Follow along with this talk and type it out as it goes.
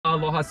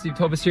Aloha, Steve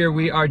Tobis here.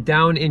 We are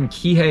down in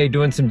Kihei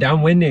doing some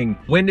downwinding.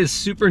 Wind is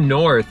super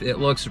north. It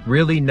looks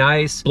really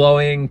nice,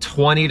 blowing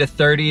 20 to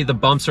 30. The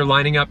bumps are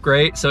lining up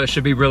great, so it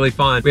should be really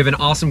fun. We have an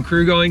awesome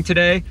crew going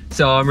today,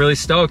 so I'm really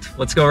stoked.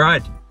 Let's go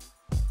ride.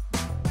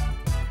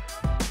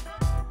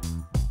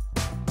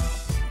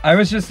 I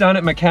was just down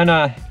at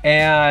McKenna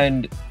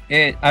and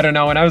I don't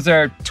know, when I was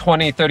there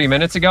 20, 30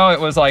 minutes ago, it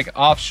was like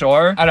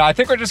offshore. I don't know, I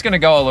think we're just gonna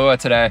go Alua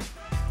today.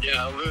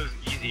 Yeah, Alua's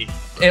easy.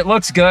 It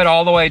looks good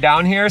all the way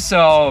down here,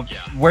 so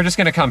yeah, we're just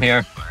gonna come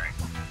here. All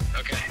right,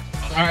 okay.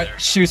 All right,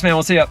 shoots, man,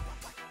 we'll see you.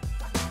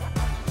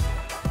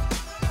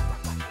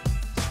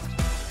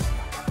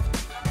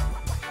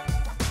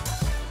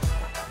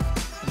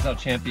 This is how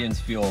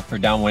champions fuel for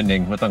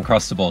downwinding with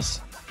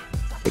Uncrustables.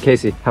 Hey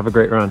Casey, have a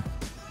great run.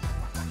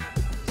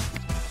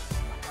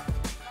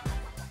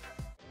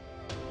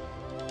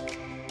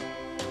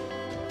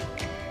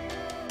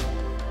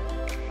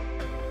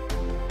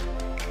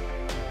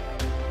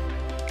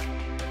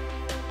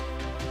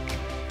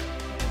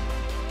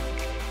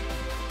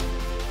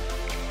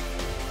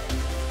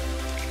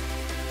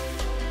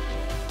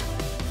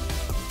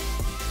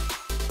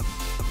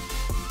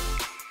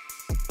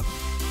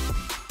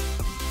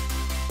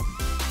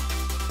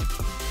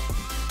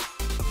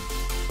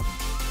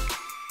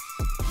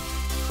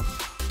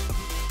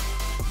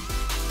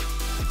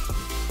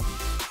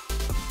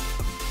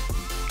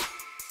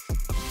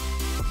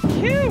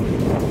 Phew.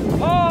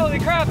 Holy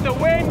crap, the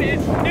wind is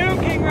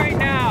nuking right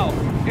now.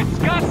 It's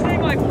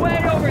gusting like way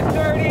over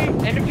 30,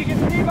 and if you can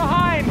see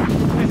behind,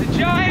 there's a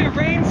giant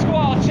rain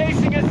squall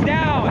chasing us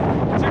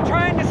down. So we're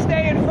trying to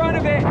stay in front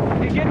of it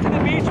and get to the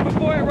beach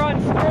before it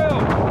runs through.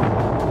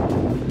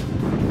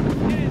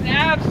 It is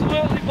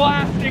absolutely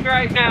blasting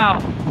right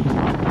now.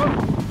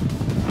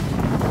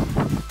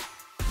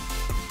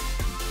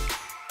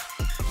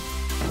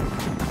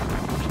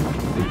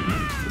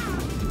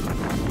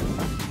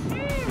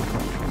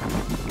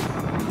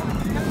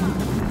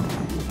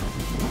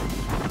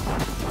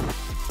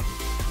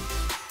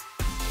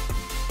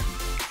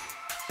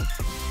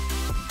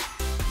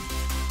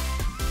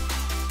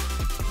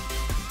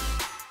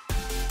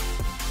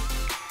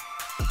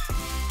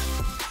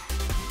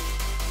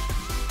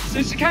 So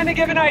just to kind of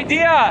give an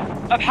idea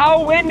of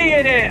how windy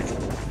it is,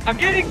 I'm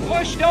getting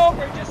pushed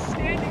over just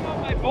standing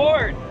on my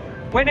board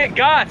when it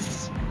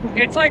gusts.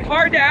 It's like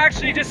hard to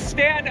actually just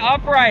stand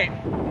upright.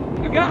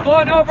 I've got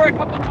blown over a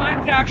couple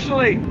times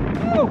actually.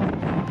 Woo!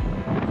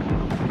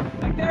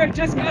 Like there, it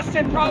just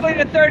gusted probably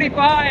to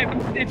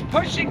 35. It's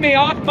pushing me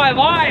off my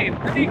line.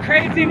 It'd be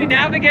crazy to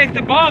navigate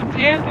the bumps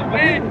and the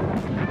wind.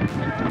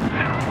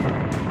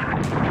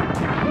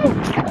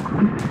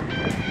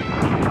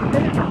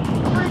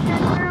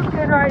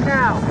 Right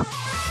now.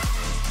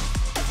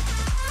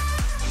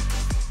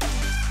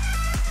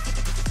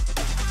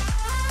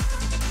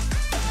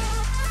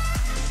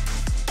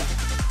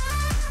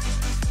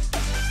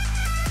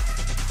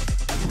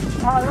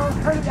 Oh, that was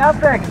pretty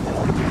epic.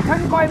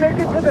 Couldn't quite make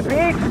it to the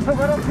beach. It's a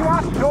little too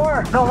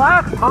offshore. The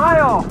last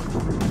mile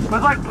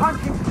was like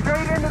punching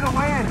straight into the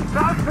wind.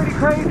 That was pretty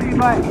crazy,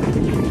 but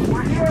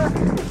we're here.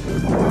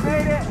 We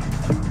made it.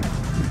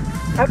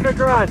 Epic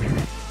run.